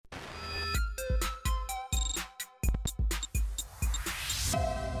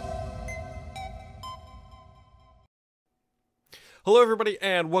Hello, everybody,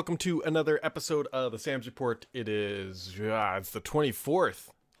 and welcome to another episode of the Sam's Report. It's the 24th.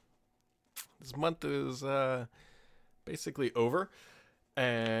 This month is basically over,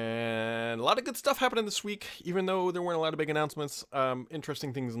 and a lot of good stuff happening this week, even though there weren't a lot of big announcements.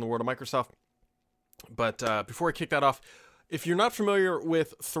 Interesting things in the world of Microsoft. But before I kick that off, if you're not familiar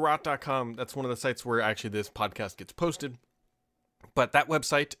with Thurrott.com, that's one of the sites where actually this podcast gets posted. But that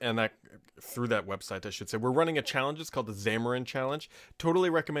website, through that website, I should say, we're running a challenge. It's called the Xamarin Challenge. Totally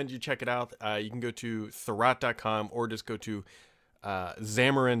recommend you check it out. You can go to Thurrott.com or just go to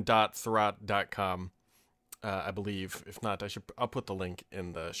Xamarin.Thurrott.com, I believe. If not, I'll put the link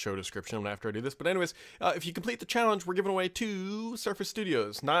in the show description after I do this. But anyways, if you complete the challenge, we're giving away 2 Surface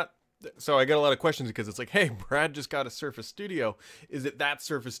Studios. So I got a lot of questions because it's like, hey, Brad just got a Surface Studio. Is it that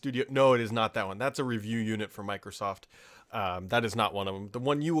Surface Studio? No, it is not that one. That's a review unit for Microsoft. That is not one of them. The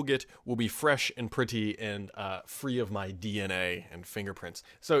one you will get will be fresh and pretty and free of my DNA and fingerprints.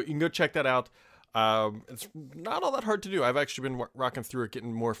 So you can go check that out. It's not all that hard to do. I've actually been rocking through it,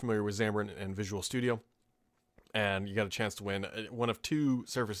 getting more familiar with Xamarin and Visual Studio. And you got a chance to win one of 2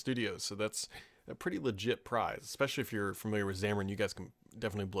 Surface Studios. So that's a pretty legit prize, especially if you're familiar with Xamarin. You guys can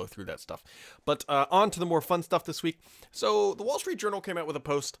definitely blow through that stuff. But on to the more fun stuff this week. So the Wall Street Journal came out with a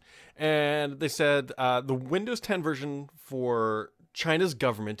post, and they said the Windows 10 version for China's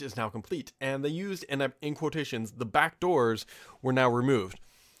government is now complete. And they used, in quotations, the back doors were now removed.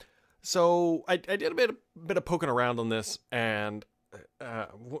 So I did a bit of poking around on this, and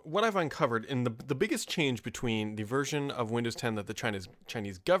what I've uncovered in the biggest change between the version of Windows 10 that the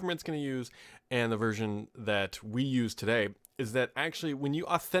Chinese government's going to use and the version that we use today is that actually when you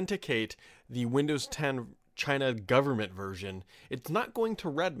authenticate the Windows 10 China government version, it's not going to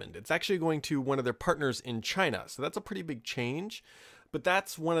Redmond. It's actually going to one of their partners in China. So that's a pretty big change. But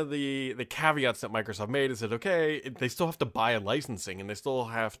that's one of the caveats that Microsoft made is that, okay, they still have to buy a licensing and they still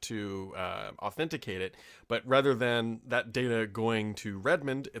have to authenticate it. But rather than that data going to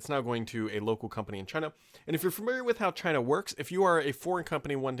Redmond, it's now going to a local company in China. And if you're familiar with how China works, if you are a foreign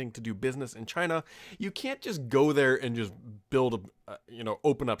company wanting to do business in China, you can't just go there and just build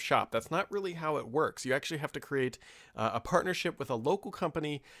open up shop. That's not really how it works. You actually have to create a partnership with a local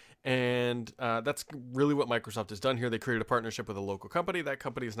company. And that's really what Microsoft has done here. They created a partnership with a local company. That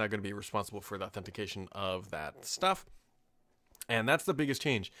company is now going to be responsible for the authentication of that stuff. And that's the biggest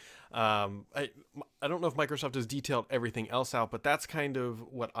change. I don't know if Microsoft has detailed everything else out, but that's kind of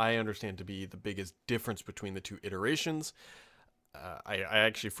what I understand to be the biggest difference between the 2 iterations. I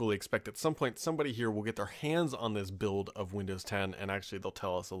actually fully expect at some point somebody here will get their hands on this build of Windows 10, and actually they'll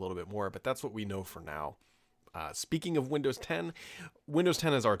tell us a little bit more, but that's what we know for now. Speaking of Windows 10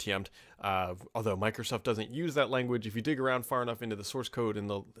 is RTM'd, although Microsoft doesn't use that language. If you dig around far enough into the source code and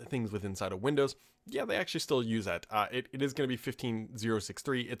the things within inside of Windows, yeah, they actually still use that. It is going to be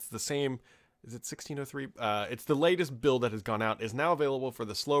 15.063. It's the same. Is it 1603? It's the latest build that has gone out. Is now available for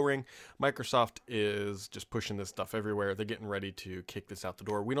the slow ring. Microsoft is just pushing this stuff everywhere. They're getting ready to kick this out the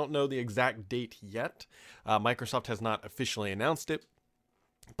door. We don't know the exact date yet. Microsoft has not officially announced it.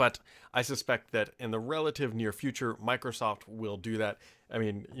 But I suspect that in the relative near future, Microsoft will do that. I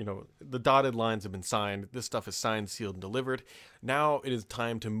mean, the dotted lines have been signed. This stuff is signed, sealed, and delivered. Now it is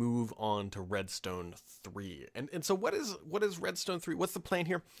time to move on to Redstone 3. And so what is Redstone 3? What's the plan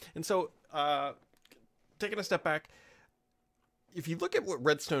here? And so taking a step back, if you look at what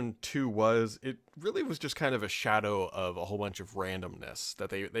Redstone 2 was, it really was just kind of a shadow of a whole bunch of randomness that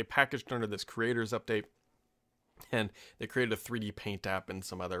they packaged under this creators update. And they created a 3D paint app and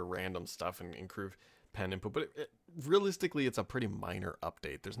some other random stuff and improved pen input. But realistically, it's a pretty minor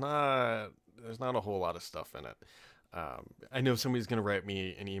update. There's not a whole lot of stuff in it. I know somebody's going to write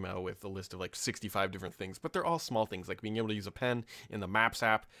me an email with a list of like 65 different things, but they're all small things, like being able to use a pen in the Maps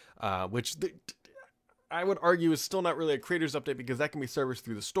app, which I would argue is still not really a creators update because that can be serviced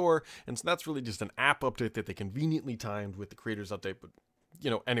through the store. And so that's really just an app update that they conveniently timed with the creators update. But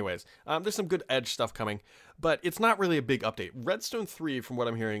anyways, there's some good Edge stuff coming, but it's not really a big update. Redstone 3, from what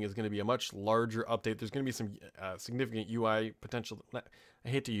I'm hearing, is going to be a much larger update. There's going to be some significant UI potential. I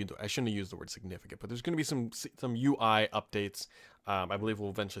shouldn't have used the word significant, but there's going to be some UI updates. I believe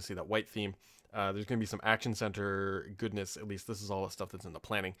we'll eventually see that white theme. There's going to be some Action Center goodness. At least this is all the stuff that's in the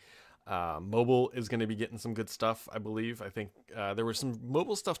planning. Mobile is going to be getting some good stuff, I believe. I think there was some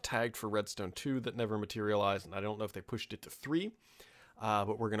mobile stuff tagged for Redstone 2 that never materialized, and I don't know if they pushed it to 3.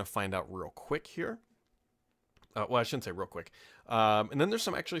 But we're going to find out real quick here. Well, I shouldn't say real quick. And then there's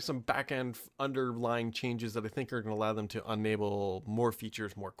some back end underlying changes that I think are going to allow them to enable more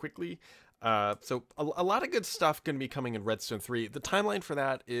features more quickly. So a lot of good stuff going to be coming in Redstone 3. The timeline for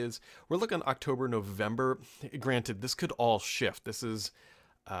that is we're looking October, November. Granted, this could all shift.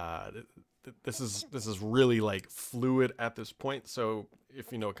 Uh, this is really like fluid at this point. So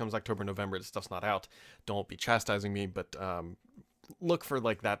if it comes October, November, this stuff's not out, don't be chastising me, but look for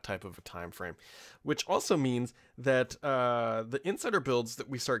like that type of a time frame, which also means that the insider builds that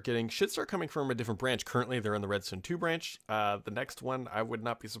we start getting should start coming from a different branch. Currently they're in the Redstone 2 branch. The next one, I would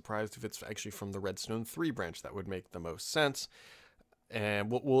not be surprised if it's actually from the Redstone 3 branch. That would make the most sense. And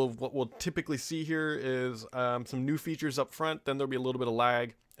what we'll typically see here is some new features up front. Then there'll be a little bit of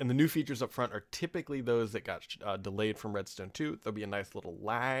lag. And the new features up front are typically those that got delayed from Redstone 2. There'll be a nice little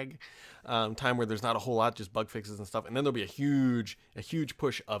lag time where there's not a whole lot, just bug fixes and stuff. And then there'll be a huge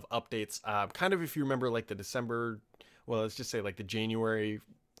push of updates. Kind of if you remember like the December, well, let's just say like the January,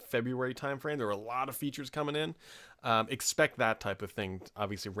 February timeframe, there were a lot of features coming in. Expect that type of thing to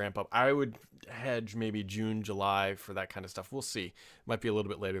obviously ramp up. I would hedge maybe June, July for that kind of stuff. We'll see. Might be a little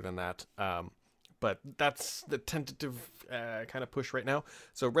bit later than that. But that's the tentative kind of push right now.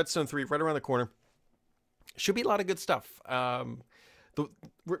 So Redstone 3, right around the corner. Should be a lot of good stuff.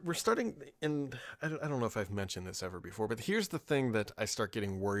 We're starting, and I don't know if I've mentioned this ever before, but here's the thing that I start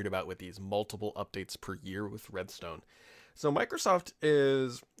getting worried about with these multiple updates per year with Redstone. So Microsoft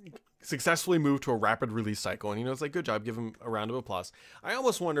is successfully moved to a rapid release cycle, and it's like, good job, give them a round of applause. I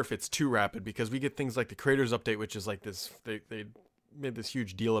almost wonder if it's too rapid, because we get things like the Creators Update, which is like this, they made this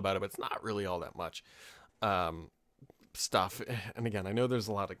huge deal about it, but it's not really all that much stuff. And again, I know there's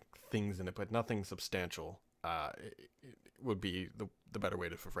a lot of things in it, but nothing substantial it would be the better way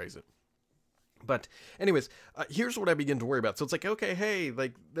to phrase it. But anyways, here's what I begin to worry about. So it's like, okay, hey,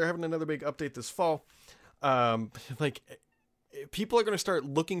 like they're having another big update this fall. Like people are going to start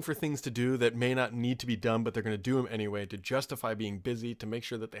looking for things to do that may not need to be done, but they're going to do them anyway to justify being busy, to make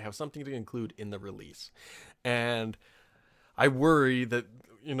sure that they have something to include in the release. And I worry that,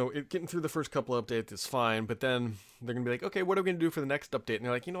 getting through the first couple of updates is fine, but then they're going to be like, okay, what are we going to do for the next update? And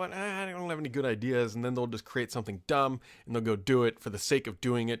they're like, you know what, I don't have any good ideas. And then they'll just create something dumb, and they'll go do it for the sake of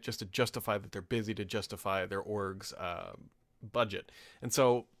doing it, just to justify that they're busy, to justify their org's budget. And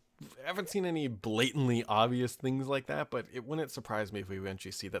so I haven't seen any blatantly obvious things like that, but it wouldn't surprise me if we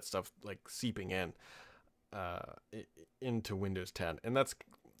eventually see that stuff like seeping in into Windows 10. And that's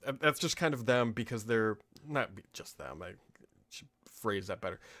just kind of them, because they're not just them. I should phrase that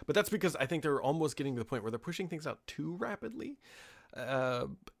better. But that's because I think they're almost getting to the point where they're pushing things out too rapidly.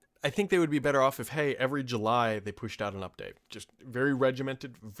 I think they would be better off if, hey, every July they pushed out an update. Just very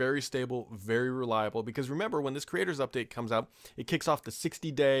regimented, very stable, very reliable. Because remember, when this Creators Update comes out, it kicks off the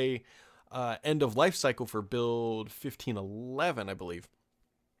 60-day end of life cycle for build 1511, I believe.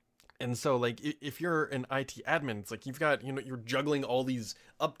 And so, like, if you're an IT admin, it's like you've got, you're juggling all these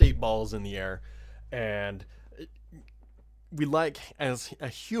update balls in the air. And we like, as a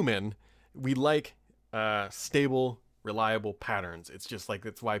human, we like stable, reliable patterns. It's just like,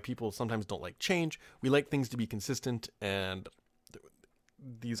 that's why people sometimes don't like change. We like things to be consistent, and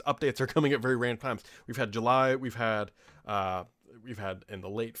these updates are coming at very random times. We've had July, we've had in the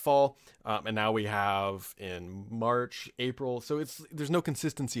late fall, and now we have in March, April. So there's no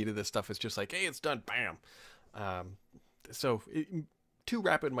consistency to this stuff. It's just like, hey, it's done, bam. Too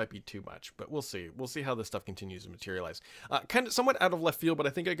rapid might be too much, but we'll see. We'll see how this stuff continues to materialize. Kind of somewhat out of left field, but I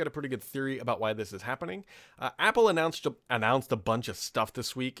think I got a pretty good theory about why this is happening. Apple announced a bunch of stuff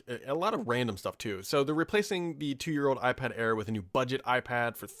this week, a lot of random stuff too. So they're replacing the 2-year-old iPad Air with a new budget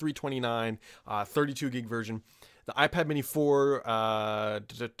iPad for $329, 32 gig version. The iPad Mini 4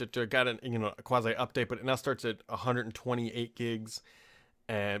 got a quasi update, but it now starts at 128 gigs.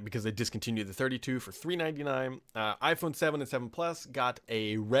 And because they discontinued the 32 for $399, iPhone 7 and 7 Plus got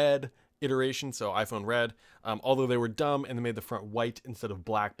a red iteration, so iPhone Red. Although they were dumb and they made the front white instead of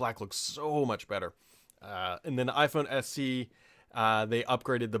black. Black looks so much better. And then the iPhone SE, they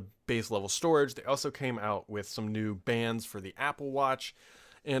upgraded the base level storage. They also came out with some new bands for the Apple Watch,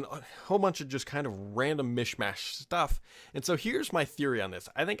 and a whole bunch of just kind of random mishmash stuff. And so here's my theory on this.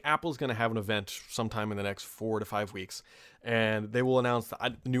 I think Apple's going to have an event sometime in the next 4 to 5 weeks, and they will announce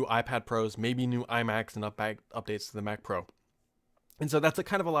the new iPad Pros, maybe new iMacs and updates to the Mac Pro. And so that's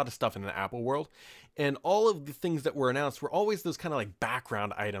kind of a lot of stuff in the Apple world. And all of the things that were announced were always those kind of like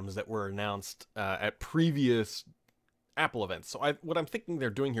background items that were announced at previous Apple events. So what I'm thinking they're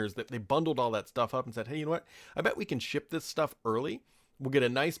doing here is that they bundled all that stuff up and said, hey, you know what? I bet we can ship this stuff early will get a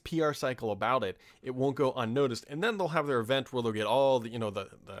nice PR cycle about it. It won't go unnoticed. And then they'll have their event where they'll get all the,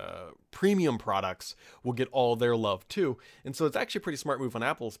 the premium products will get all their love too. And so it's actually a pretty smart move on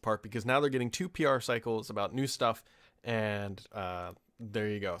Apple's part, because now they're getting 2 PR cycles about new stuff. And there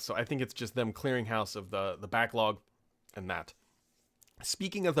you go. So I think it's just them clearing house of the backlog and that.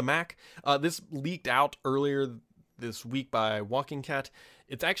 Speaking of the Mac, this leaked out earlier this week by Walking Cat.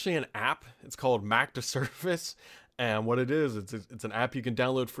 It's actually an app. It's called Mac to Surface. And what it is, it's an app you can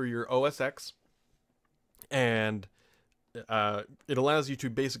download for your OS X. And it allows you to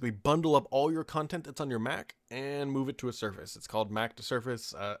basically bundle up all your content that's on your Mac and move it to a Surface. It's called Mac to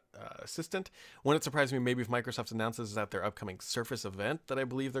Surface Assistant. Wouldn't surprise me maybe if Microsoft announces that their upcoming Surface event that I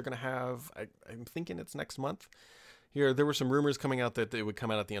believe they're going to have. I'm thinking it's next month. There were some rumors coming out that it would come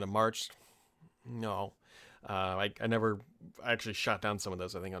out at the end of March. No. I never actually shot down some of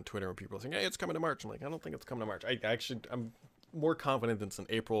those, I think, on Twitter, when people were saying, hey, it's coming to March. I'm like, I don't think it's coming to March. I'm more confident that it's in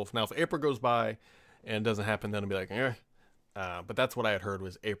April. Now, if April goes by and doesn't happen, then I'll be like, eh. But that's what I had heard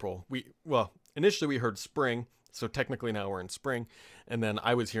was April. Initially we heard spring, so technically now we're in spring. And then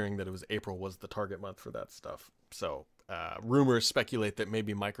I was hearing that it was April was the target month for that stuff. So rumors speculate that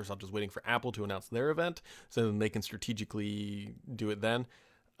maybe Microsoft is waiting for Apple to announce their event, so then they can strategically do it then,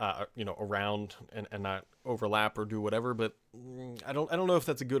 around and not overlap or do whatever. But I don't know if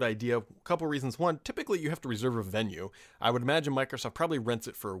that's a good idea. A couple reasons. One, typically you have to reserve a venue. I would imagine Microsoft probably rents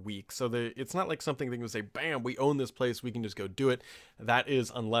it for a week, so it's not like something they can say, bam, we own this place, we can just go do it. That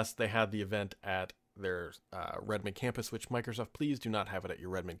is unless they had the event at their Redmond campus, which Microsoft, please do not have it at your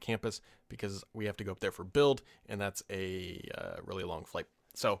Redmond campus, because we have to go up there for build, and that's a really long flight.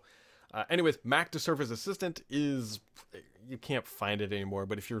 So anyways, Mac to Surface Assistant you can't find it anymore,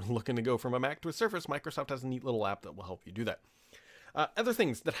 but if you're looking to go from a Mac to a Surface, Microsoft has a neat little app that will help you do that. Other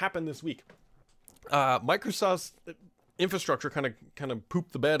things that happened this week. Microsoft's infrastructure kind of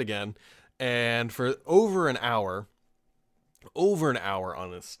pooped the bed again, and for over an hour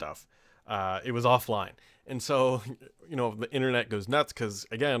on this stuff, it was offline. And so, the internet goes nuts, because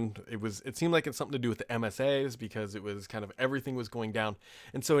again, it seemed like it's something to do with the MSAs, because it was kind of everything was going down.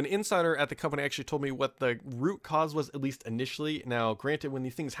 And so an insider at the company actually told me what the root cause was, at least initially. Now, granted, when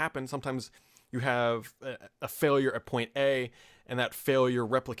these things happen, sometimes you have a failure at point A, and that failure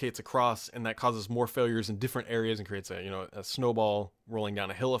replicates across, and that causes more failures in different areas and creates a snowball rolling down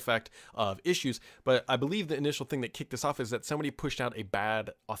a hill effect of issues. But I believe the initial thing that kicked this off is that somebody pushed out a bad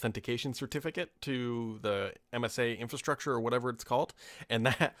authentication certificate to the MSA infrastructure, or whatever it's called,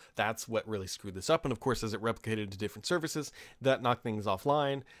 and that's what really screwed this up. And of course, as it replicated to different services, that knocked things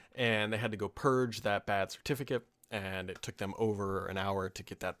offline, and they had to go purge that bad certificate, and it took them over an hour to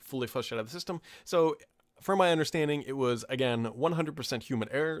get that fully flushed out of the system. So from my understanding, it was, again, 100% human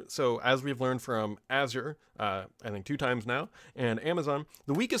error. So as we've learned from Azure, I think 2 times now, and Amazon,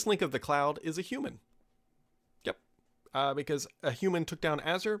 the weakest link of the cloud is a human. Yep. Because a human took down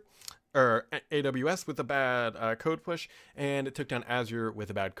Azure, or AWS, with a bad code push, and it took down Azure with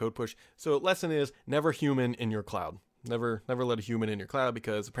a bad code push. So lesson is, never human in your cloud. Never let a human in your cloud,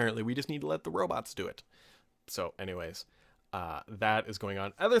 because apparently we just need to let the robots do it. So anyways, that is going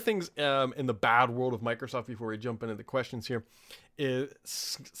on. Other things in the bad world of Microsoft, before we jump into the questions here, is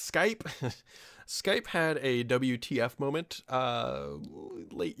Skype. Skype had a WTF moment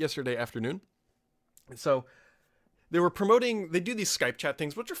late yesterday afternoon. So they do these Skype chat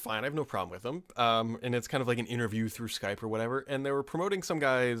things, which are fine. I have no problem with them. And it's kind of like an interview through Skype or whatever. And they were promoting some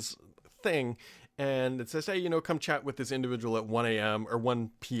guy's thing, and it says, hey, come chat with this individual at 1 a.m. or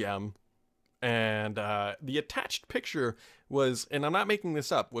 1 p.m. And the attached picture was, and I'm not making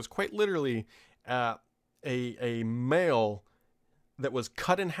this up, was quite literally a male that was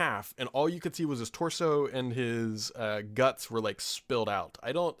cut in half, and all you could see was his torso, and his guts were like spilled out.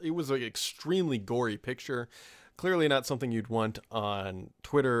 It was an extremely gory picture. Clearly not something you'd want on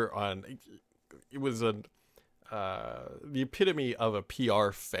Twitter. It was the epitome of a PR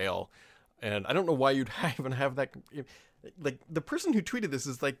fail. And I don't know why you'd even have that. Like, the person who tweeted this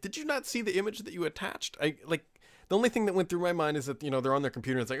is like, did you not see the image that you attached? The only thing that went through my mind is that, they're on their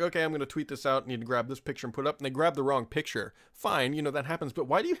computer and it's like, okay, I'm going to tweet this out, need to grab this picture and put it up, and they grab the wrong picture. Fine, that happens, but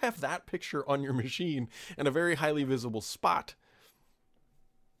why do you have that picture on your machine in a very highly visible spot?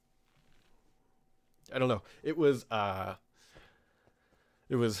 I don't know. It was way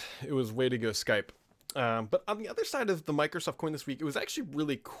to go, Skype. But on the other side of the Microsoft coin this week, it was actually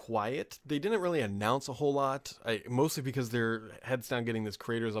really quiet. They didn't really announce a whole lot, mostly because they're heads down getting this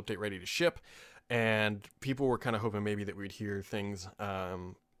creators update ready to ship, and people were kind of hoping maybe that we'd hear things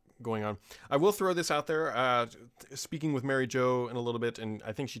going on. I will throw this out there, speaking with Mary Jo in a little bit, and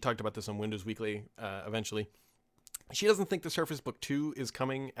I think she talked about this on Windows Weekly eventually. She doesn't think the Surface Book 2 is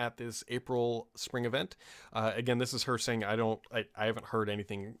coming at this April spring event. Again, this is her saying, I haven't heard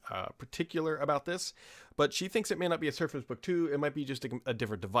anything particular about this, but she thinks it may not be a Surface Book 2. It might be just a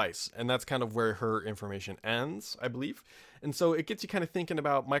different device. And that's kind of where her information ends, I believe. And so it gets you kind of thinking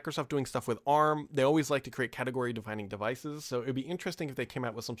about Microsoft doing stuff with ARM. They always like to create category defining devices. So it'd be interesting if they came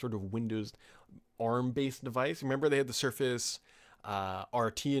out with some sort of Windows ARM based device. Remember, they had the Surface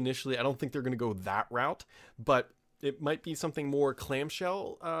RT initially. I don't think they're going to go that route, but it might be something more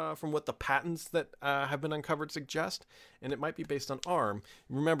clamshell from what the patents that have been uncovered suggest, and it might be based on ARM.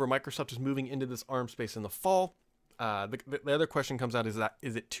 Remember, Microsoft is moving into this ARM space in the fall. The other question comes out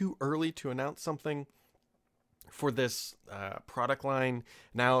is it too early to announce something for this product line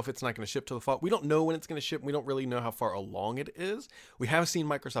now if it's not going to ship to the fall? We don't know when it's going to ship. We don't really know how far along it is. We have seen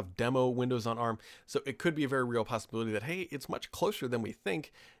Microsoft demo Windows on ARM, so it could be a very real possibility that, hey, it's much closer than we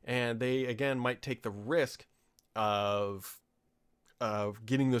think, and they, again, might take the risk of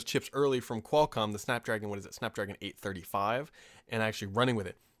getting those chips early from Qualcomm, the Snapdragon 835, and actually running with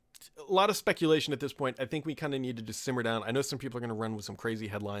it. A lot of speculation at this point. I think we kind of need to just simmer down. I know some people are going to run with some crazy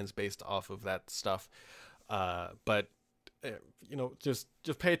headlines based off of that stuff, but just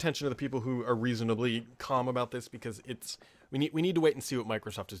pay attention to the people who are reasonably calm about this, because we need to wait and see what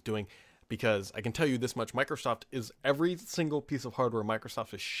Microsoft is doing. Because I can tell you this much, every single piece of hardware Microsoft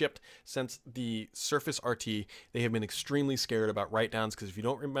has shipped since the Surface RT, they have been extremely scared about write-downs, because if you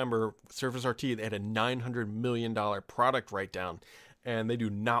don't remember, Surface RT, they had a $900 million product write-down, and they do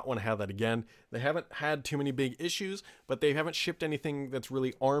not want to have that again. They haven't had too many big issues, but they haven't shipped anything that's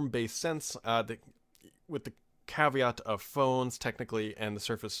really ARM-based since, with the caveat of phones, technically, and the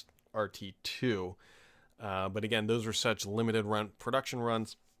Surface RT2. But again, those are such limited production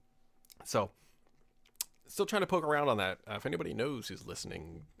runs. So, still trying to poke around on that. If anybody knows who's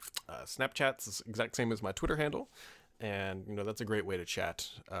listening, Snapchat's the exact same as my Twitter handle, and that's a great way to chat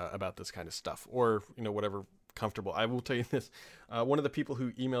about this kind of stuff, or whatever comfortable. I will tell you this: one of the people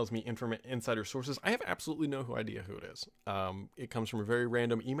who emails me insider sources, I have absolutely no idea who it is. It comes from a very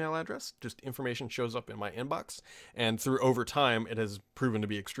random email address. Just information shows up in my inbox, and over time, it has proven to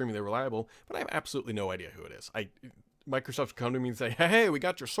be extremely reliable. But I have absolutely no idea who it is. Microsoft come to me and say, hey, we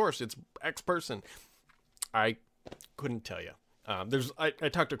got your source. It's X person. I couldn't tell you. I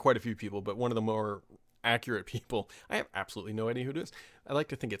talked to quite a few people, but one of the more accurate people, I have absolutely no idea who it is. I like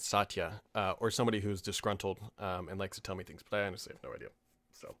to think it's Satya, or somebody who's disgruntled and likes to tell me things, but I honestly have no idea.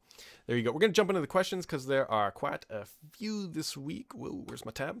 So there you go. We're going to jump into the questions because there are quite a few this week. Whoa, where's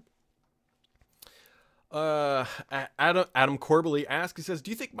my tab? Adam Corbally asks, he says,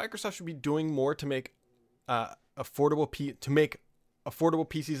 do you think Microsoft should be doing more to make affordable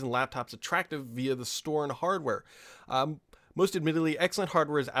PCs and laptops attractive via the store and hardware? Most admittedly, excellent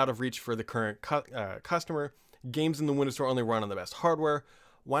hardware is out of reach for the current customer. Games in the Windows Store only run on the best hardware.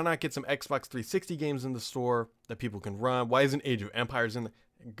 Why not get some Xbox 360 games in the store that people can run? Why isn't Age of Empires in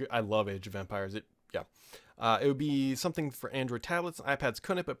there? I love Age of Empires. It would be something for Android tablets. iPads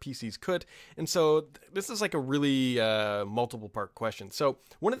couldn't, but PCs could. And so this is like a really multiple part question. So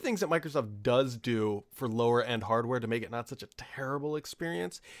one of the things that Microsoft does do for lower end hardware to make it not such a terrible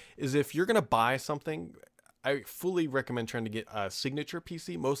experience is, if you're going to buy something, I fully recommend trying to get a signature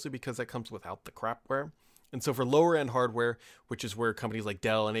PC, mostly because that comes without the crapware. And so for lower end hardware, which is where companies like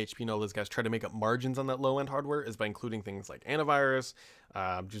Dell and HP and all those guys try to make up margins on that low end hardware, is by including things like antivirus,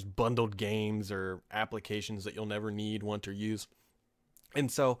 just bundled games or applications that you'll never need, want, or use.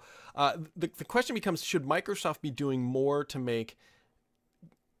 And so the question becomes, should Microsoft be doing more to make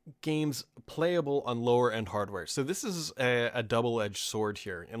games playable on lower end hardware? So this is a double-edged sword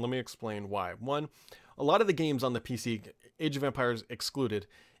here, and let me explain why. One, a lot of the games on the PC, Age of Empires excluded,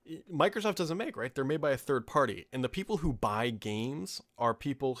 Microsoft doesn't make, right? They're made by a third party. And the people who buy games are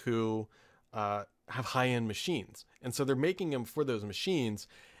people who have high-end machines. And so they're making them for those machines.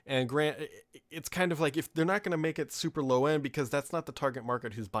 And it's kind of like, if they're not going to make it super low end, because that's not the target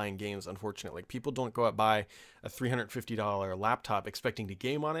market who's buying games, unfortunately. People don't go out and buy a $350 laptop expecting to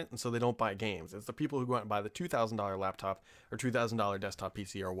game on it, and so they don't buy games. It's the people who go out and buy the $2,000 laptop or $2,000 desktop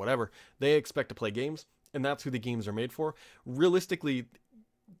PC or whatever. They expect to play games, and that's who the games are made for. Realistically,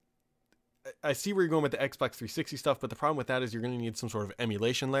 I see where you're going with the Xbox 360 stuff, but the problem with that is you're going to need some sort of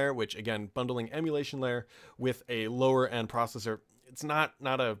emulation layer, which, again, bundling emulation layer with a lower end processor, it's not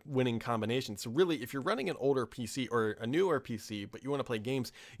a winning combination. So really, if you're running an older PC or a newer PC, but you want to play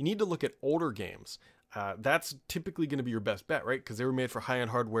games, you need to look at older games. That's typically going to be your best bet, right? Because they were made for high-end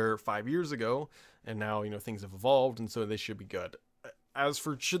hardware 5 years ago, and now, things have evolved, and so they should be good. As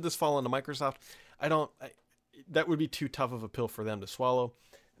for should this fall into Microsoft, that would be too tough of a pill for them to swallow.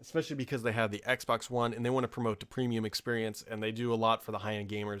 especially because they have the Xbox One and they want to promote the premium experience, and they do a lot for the high-end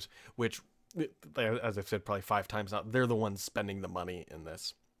gamers, which, as I've said probably 5 times now, they're the ones spending the money in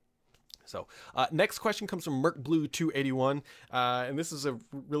this. So next question comes from MerkBlue281, and this is a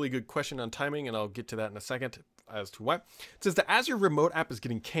really good question on timing, and I'll get to that in a second as to why. It says the Azure remote app is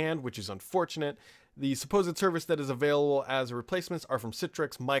getting canned, which is unfortunate. The supposed service that is available as a replacements are from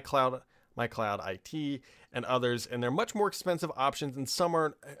Citrix, MyCloud IT, and others, and they're much more expensive options, and some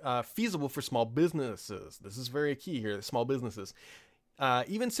aren't feasible for small businesses. This is very key here, small businesses.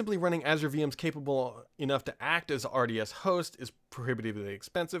 Even simply running Azure VMs capable enough to act as RDS host is prohibitively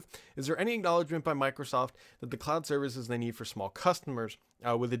expensive. Is there any acknowledgement by Microsoft that the cloud services they need for small customers,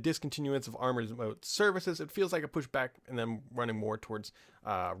 with the discontinuance of ARM remote services, it feels like a pushback and then running more towards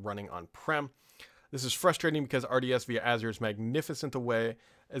running on-prem? This is frustrating because RDS via Azure is a magnificent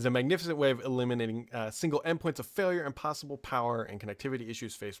way of eliminating single endpoints of failure and possible power and connectivity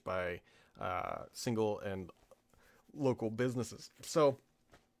issues faced by single and local businesses. So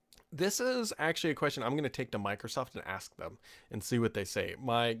this is actually a question I'm going to take to Microsoft and ask them and see what they say.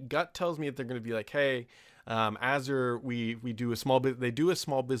 My gut tells me that they're going to be like, hey, Azure, we do they do a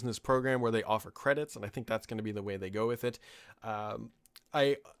small business program where they offer credits, and I think that's going to be the way they go with it.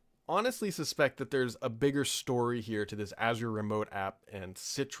 I honestly suspect that there's a bigger story here to this Azure remote app and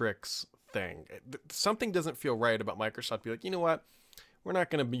Citrix thing. Something doesn't feel right about Microsoft. Be like, you know what? We're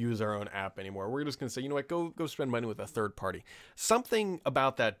not going to use our own app anymore. We're just going to say, you know what, go spend money with a third party. Something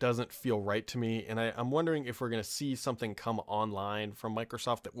about that doesn't feel right to me, and I'm wondering if we're going to see something come online from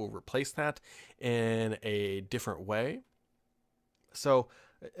Microsoft that will replace that in a different way. So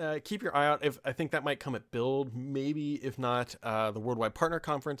keep your eye out. I think that might come at Build, maybe, if not the Worldwide Partner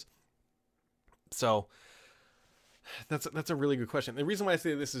Conference. So that's a really good question. The reason why I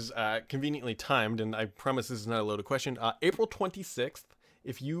say this is conveniently timed, and I promise this is not a loaded question, April 26th,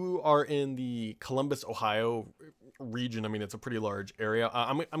 if you are in the Columbus, Ohio region, I mean, it's a pretty large area,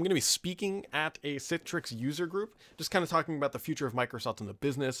 I'm going to be speaking at a Citrix user group, just kind of talking about the future of Microsoft in the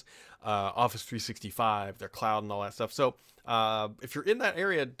business, Office 365, their cloud, and all that stuff. So if you're in that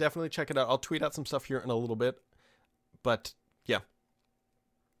area, definitely check it out. I'll tweet out some stuff here in a little bit. But yeah.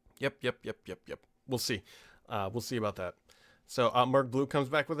 Yep. We'll see. We'll see about that. So Mark Blue comes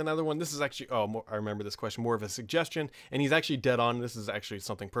back with another one. This is actually, I remember this question, more of a suggestion, and he's actually dead on. This is actually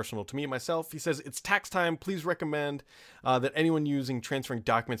something personal to me myself. He says, it's tax time. Please recommend that anyone transferring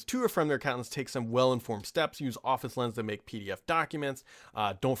documents to or from their accountants take some well-informed steps. Use Office Lens to make PDF documents.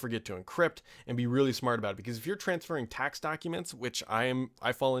 Don't forget to encrypt and be really smart about it, because if you're transferring tax documents, which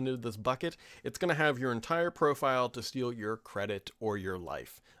I fall into this bucket, it's going to have your entire profile to steal your credit or your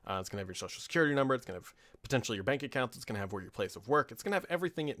life. It's going to have your social security number. It's going to have potentially your bank accounts. It's going to have where your place of work. It's going to have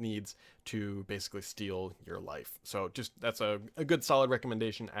everything it needs to basically steal your life. So that's a good solid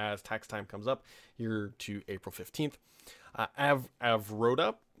recommendation as tax time comes up here to April 15th.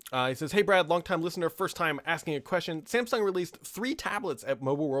 Avroda, he says, hey Brad, long-time listener, first time asking a question. Samsung released 3 tablets at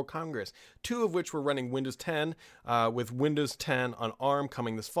Mobile World Congress, 2 of which were running Windows 10, with Windows 10 on ARM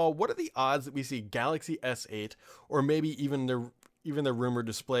coming this fall. What are the odds that we see Galaxy S8 or maybe even the rumored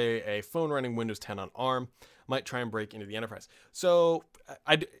display a phone running Windows 10 on ARM? Might try and break into the enterprise. So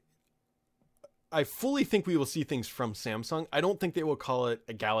I fully think we will see things from Samsung. I don't think they will call it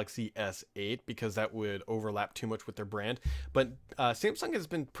a Galaxy S8 because that would overlap too much with their brand. But Samsung has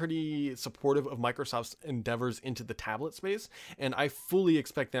been pretty supportive of Microsoft's endeavors into the tablet space, and I fully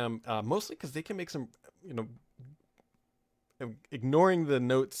expect them, mostly because they can make some, ignoring the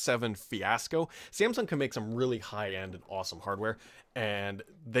Note 7 fiasco, Samsung can make some really high-end and awesome hardware, and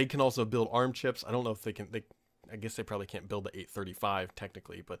they can also build ARM chips. I don't know if they can. I guess they probably can't build the 835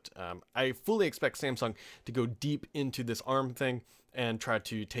 technically, but I fully expect Samsung to go deep into this ARM thing and try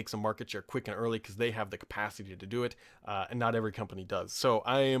to take some market share quick and early, because they have the capacity to do it, and not every company does. So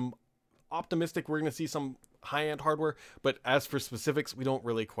I am optimistic we're going to see some high-end hardware, but as for specifics, we don't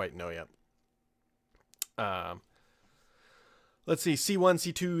really quite know yet. Let's see, C1,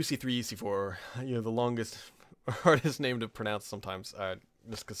 C2, C3, C4, the longest, hardest name to pronounce sometimes,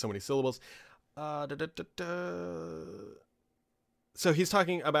 just because so many syllables. So he's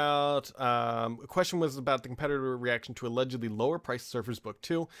talking about, a question was about the competitor reaction to allegedly lower priced Surface Book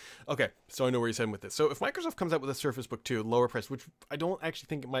 2. Okay, so I know where he's heading with this. So if Microsoft comes out with a Surface Book 2, lower price, which I don't actually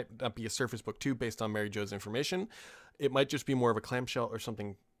think it might not be a Surface Book 2 based on Mary Jo's information, it might just be more of a clamshell or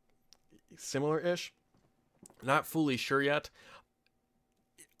something similar-ish. Not fully sure yet.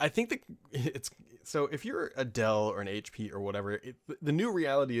 I think that so if you're a Dell or an HP or whatever, the new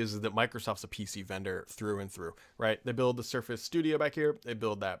reality is that Microsoft's a PC vendor through and through, right? They build the Surface Studio back here, they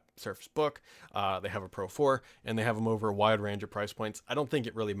build that Surface Book, they have a Pro 4, and they have them over a wide range of price points. I don't think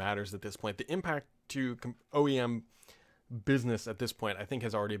it really matters at this point. The impact to OEM business at this point, I think,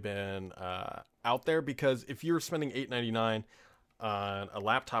 has already been out there, because if you're spending $899 on a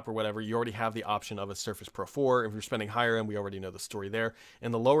laptop or whatever, you already have the option of a Surface Pro 4. If you're spending higher end, we already know the story there.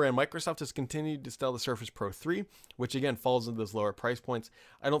 And the lower end, Microsoft has continued to sell the Surface Pro 3, which again falls into those lower price points.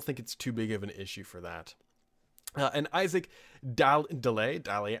 I don't think it's too big of an issue for that. And Isaac Dale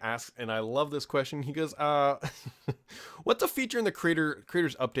asks, and I love this question. He goes, what's a feature in the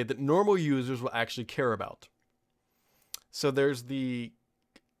creators update that normal users will actually care about? So there's the,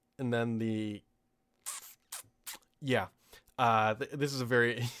 and then the, yeah. This is a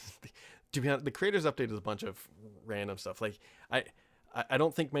very, to be honest, the creators update is a bunch of random stuff. Like I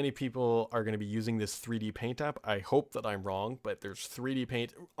don't think many people are going to be using this 3D Paint app. I hope that I'm wrong, but there's 3D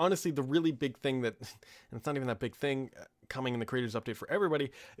Paint. Honestly, the really big thing that, and it's not even that big thing, coming in the creators update for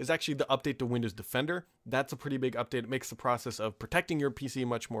everybody, is actually the update to Windows Defender. That's a pretty big update. It makes the process of protecting your PC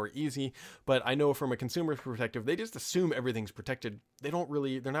much more easy. But I know from a consumer's perspective, they just assume everything's protected. They're not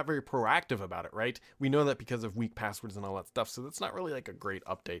very proactive about it, right? We know that because of weak passwords and all that stuff. So that's not really like a great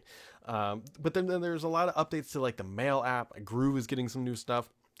update. But then there's a lot of updates to like the Mail app. Groove is getting some new stuff.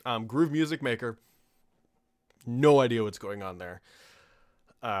 Groove Music Maker, no idea what's going on there.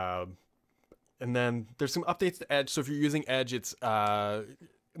 And then there's some updates to Edge. So if you're using Edge, it's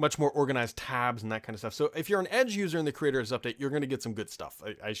much more organized tabs and that kind of stuff. So if you're an Edge user in the Creators Update, you're going to get some good stuff.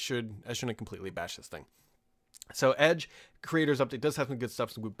 I shouldn't completely bash this thing. So Edge Creators Update does have some good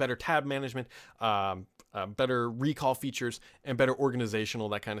stuff, some better tab management, better recall features, and better organizational,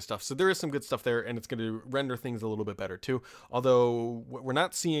 that kind of stuff. So there is some good stuff there, and it's going to render things a little bit better too. Although what we're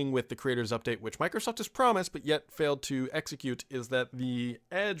not seeing with the Creators Update, which Microsoft has promised but yet failed to execute, is that the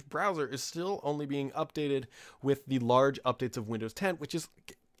Edge browser is still only being updated with the large updates of Windows 10, which is...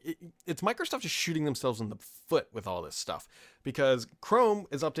 It's Microsoft just shooting themselves in the foot with all this stuff, because Chrome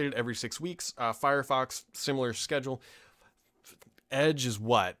is updated every 6 weeks. Firefox, similar schedule. Edge is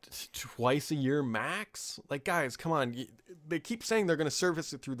what, twice a year max? Like, guys, come on. They keep saying they're going to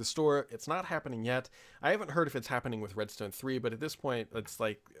service it through the store. It's not happening yet. I haven't heard if it's happening with Redstone 3, but at this point, it's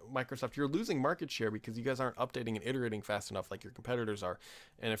like, Microsoft, you're losing market share because you guys aren't updating and iterating fast enough like your competitors are.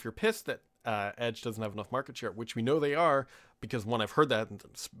 And if you're pissed that Edge doesn't have enough market share, which we know they are, because one, I've heard that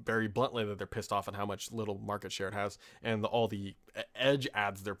very bluntly, that they're pissed off at how much little market share it has, and all the Edge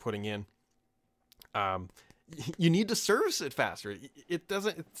ads they're putting in. You need to service it faster. It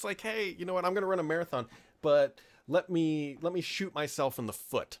doesn't. It's like, hey, you know what? I'm going to run a marathon, but let me shoot myself in the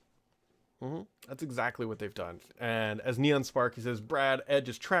foot. That's exactly what they've done. And as Neon Spark, he says, Brad, Edge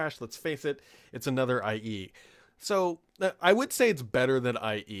is trash. Let's face it. It's another IE. So I would say it's better than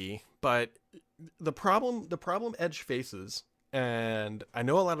IE, but the problem Edge faces, and I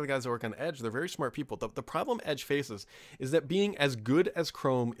know a lot of the guys that work on Edge, they're very smart people. The problem Edge faces is that being as good as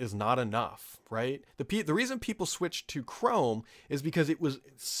Chrome is not enough, right? The reason people switched to Chrome is because it was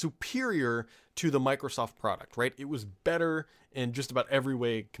superior to the Microsoft product, right? It was better in just about every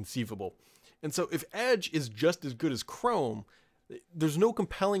way conceivable. And so if Edge is just as good as Chrome, there's no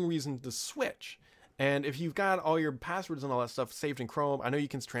compelling reason to switch. And if you've got all your passwords and all that stuff saved in Chrome, I know you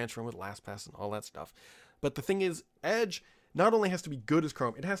can transfer them with LastPass and all that stuff. But the thing is, Edge not only has to be good as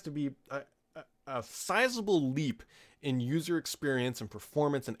Chrome, it has to be a sizable leap in user experience and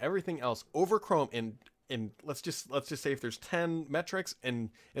performance and everything else over Chrome. And let's just say if there's 10 metrics, and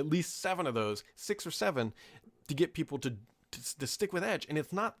at least 7 of those, 6 or 7, to get people to stick with Edge, and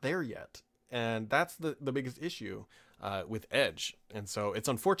it's not there yet. And that's the biggest issue with Edge. And so it's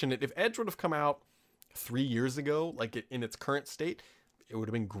unfortunate. If Edge would have come out 3 years ago, like in its current state, it would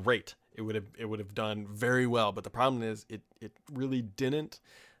have been great. It would have done very well. But the problem is it really didn't.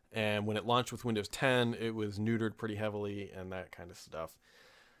 And when it launched with Windows 10, it was neutered pretty heavily and that kind of stuff.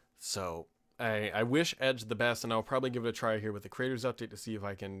 So I wish Edge the best, and I'll probably give it a try here with the Creators Update to see if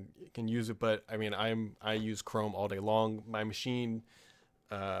I can use it. But I mean, I use Chrome all day long. My machine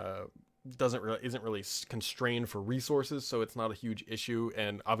isn't really constrained for resources, so it's not a huge issue.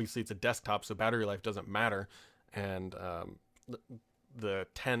 And obviously, it's a desktop, so battery life doesn't matter. And the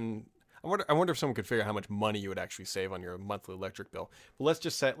 10. I wonder if someone could figure out how much money you would actually save on your monthly electric bill. But let's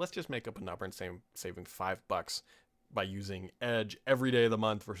just make up a number and say I'm saving $5 by using Edge every day of the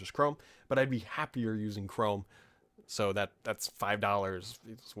month versus Chrome. But I'd be happier using Chrome. So that's $5.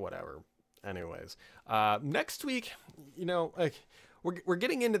 It's whatever. Anyways, next week, like we're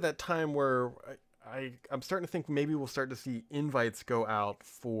getting into that time where I'm starting to think maybe we'll start to see invites go out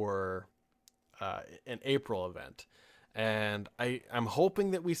for an April event. And I'm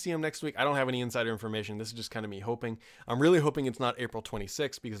hoping that we see him next week. I don't have any insider information. This is just kind of me hoping. I'm really hoping it's not April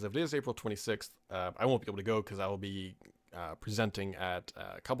 26th, because if it is April 26th, I won't be able to go because I will be presenting at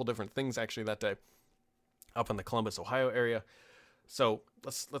a couple different things actually that day up in the Columbus, Ohio area. So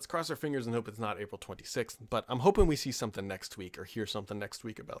let's cross our fingers and hope it's not April 26th. But I'm hoping we see something next week or hear something next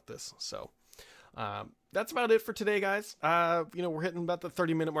week about this. So that's about it for today, guys. We're hitting about the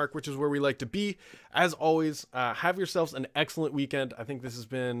 30-minute mark, which is where we like to be. As always, have yourselves an excellent weekend. I think this has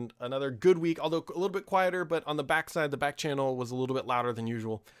been another good week, although a little bit quieter, but on the backside, the back channel was a little bit louder than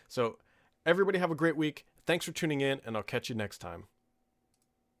usual. So everybody have a great week. Thanks for tuning in, and I'll catch you next time.